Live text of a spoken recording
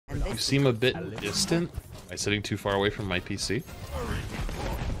You seem a bit distant. Am I sitting too far away from my PC?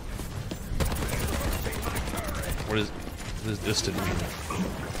 What does distant mean?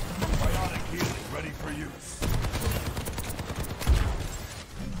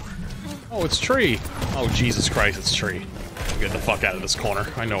 Oh, it's Tree. Oh, Jesus Christ, it's Tree. Get the fuck out of this corner.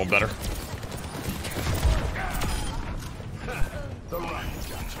 I know better.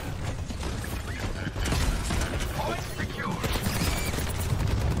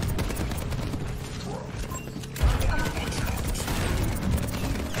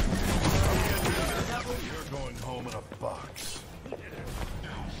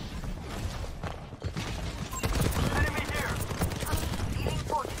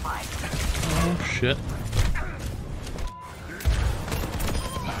 Oh, shit.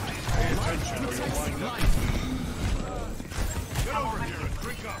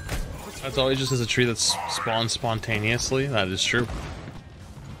 That's always just as a tree that's spawned spontaneously. That is true.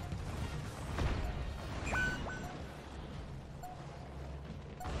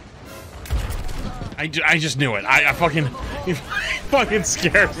 I just knew it. I fucking... You fucking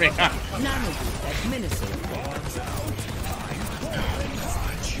scared me.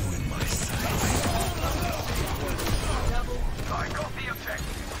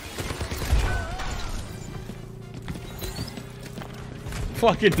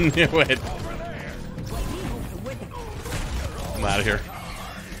 Fucking knew it. I'm out of here.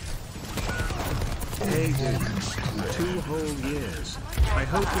 Hey, dude. 2 whole years. I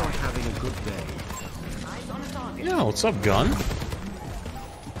hope you're having a good day. Yeah, what's up, Gun?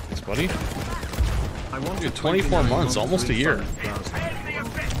 Thanks, buddy. Dude, 24 months, almost a year.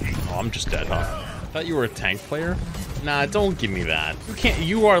 Oh, I'm just dead, huh? Thought you were a tank player? Nah, don't give me that. You can't.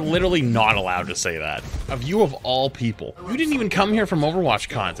 You are literally not allowed to say that. Of you of all people. You didn't even come here from Overwatch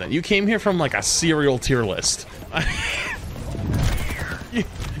content. You came here from like a serial tier list.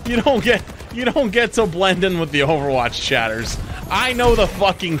 you don't get to blend in with the Overwatch chatters. I know the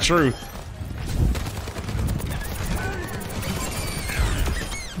fucking truth.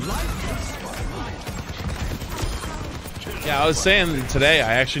 Yeah, I was saying today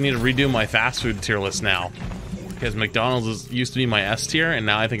I actually need to redo my fast food tier list now. Because McDonald's used to be my S tier, and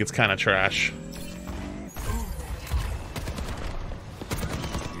now I think it's kind of trash.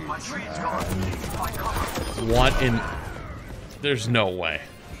 What in... There's no way.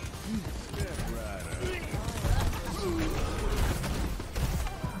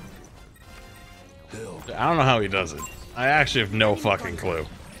 I don't know how he does it. I actually have no fucking clue.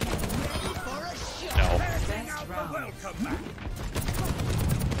 No.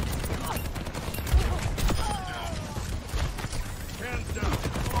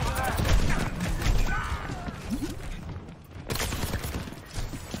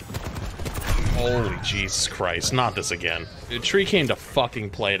 Holy Jesus Christ, not this again. Dude, Tree came to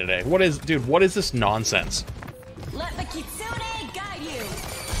fucking play today. What is, dude, what is this nonsense? Let the Kitsune guide you.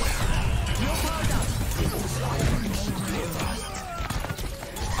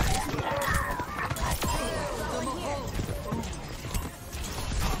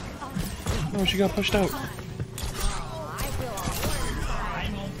 Oh, she got pushed out.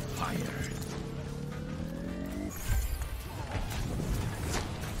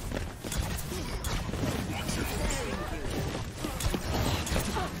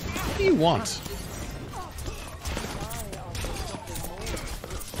 What do you want?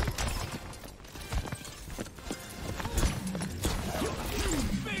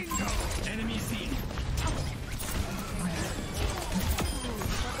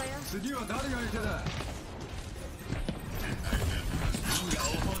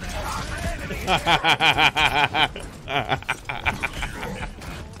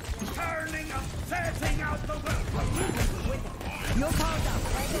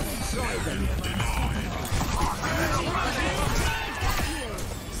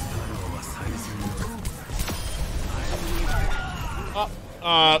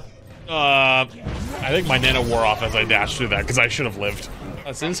 I think my nano wore off as I dashed through that because I should have lived.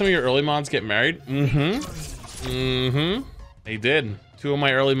 Didn't some of your early mods get married? They did. 2 of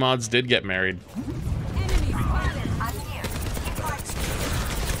my early mods did get married.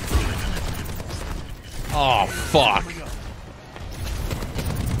 Oh, fuck.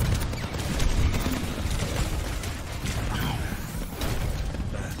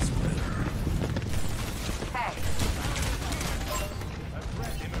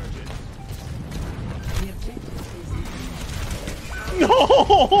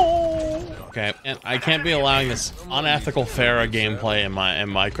 No! Okay, and I can't be allowing this unethical Pharah gameplay in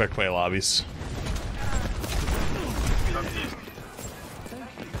my quick play lobbies.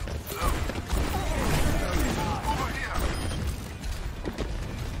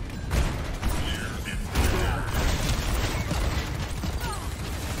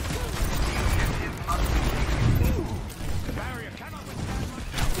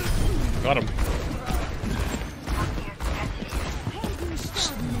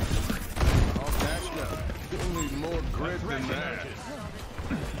 than that.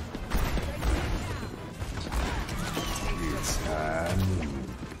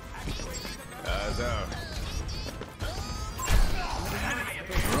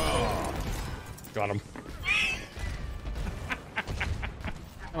 Got him.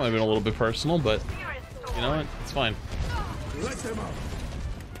 That might have been a little bit personal, but you know what? It's fine. Let them up.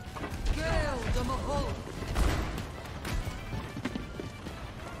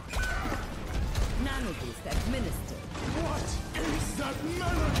 Nanobeast administered. What is that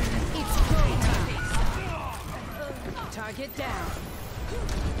melody? It's go time. Target down.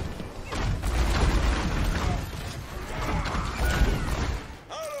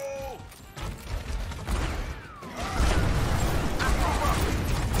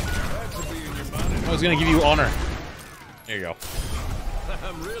 I was gonna give you honor. There you go.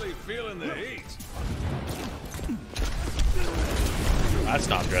 I'm really feeling the heat. That's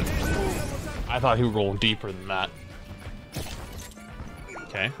not good. I thought he would roll deeper than that.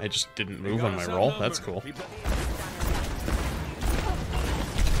 Okay, I just didn't move on my roll. That's cool.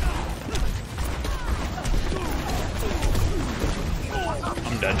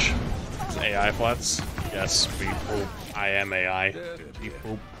 I'm dead. It's AI flats. Yes, beep boop. I am AI. Beep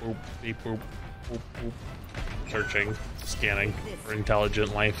boop boop beep boop boop boop. Searching, scanning for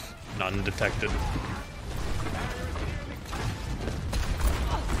intelligent life. None detected.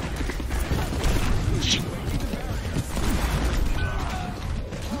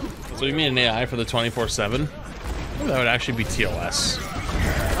 So you mean an AI for the 24/7? That would actually be TOS.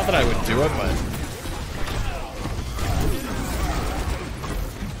 Not that I would do it, but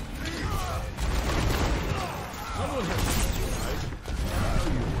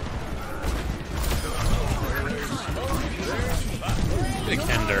big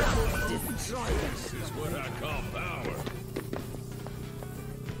Hender. This is what I call power.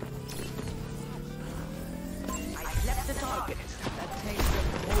 I left the target. That takes the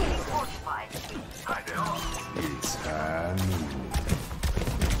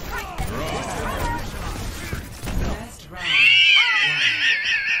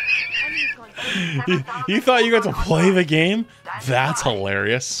You thought you got to play the game? That's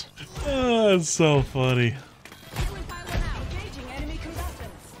hilarious. Oh, that's so funny.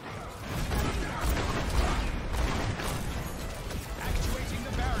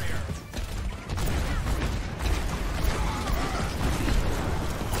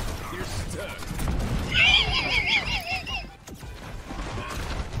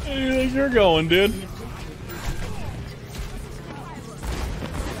 Where do you think you're going, dude?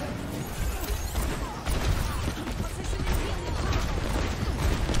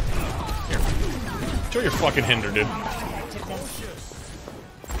 Show your fucking hinder, dude.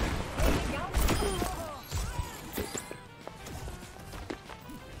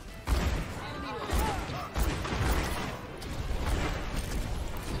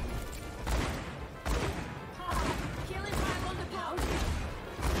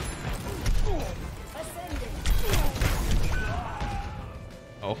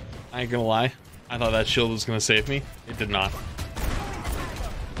 Oh, I ain't gonna lie. I thought that shield was gonna save me. It did not.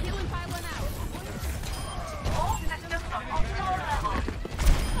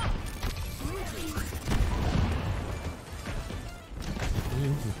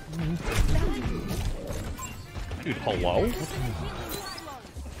 Dude, hello?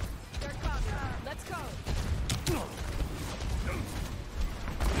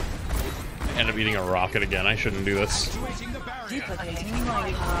 I end up eating a rocket again. I shouldn't do this.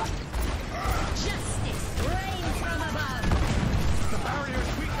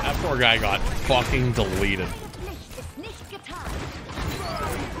 That poor guy got fucking deleted.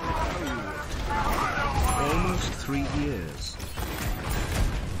 Almost 3 years.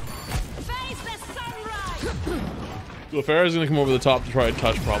 So Farrah's gonna come over the top to try to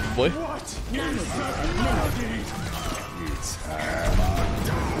touch, probably. I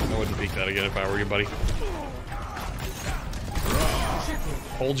wouldn't peek that again if I were you, buddy.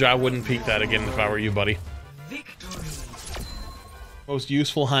 Told you I wouldn't peek that again if I were you, buddy. Most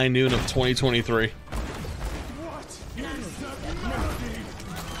useful high noon of 2023.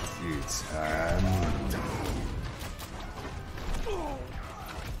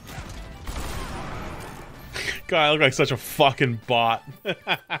 God, I look like such a fucking bot.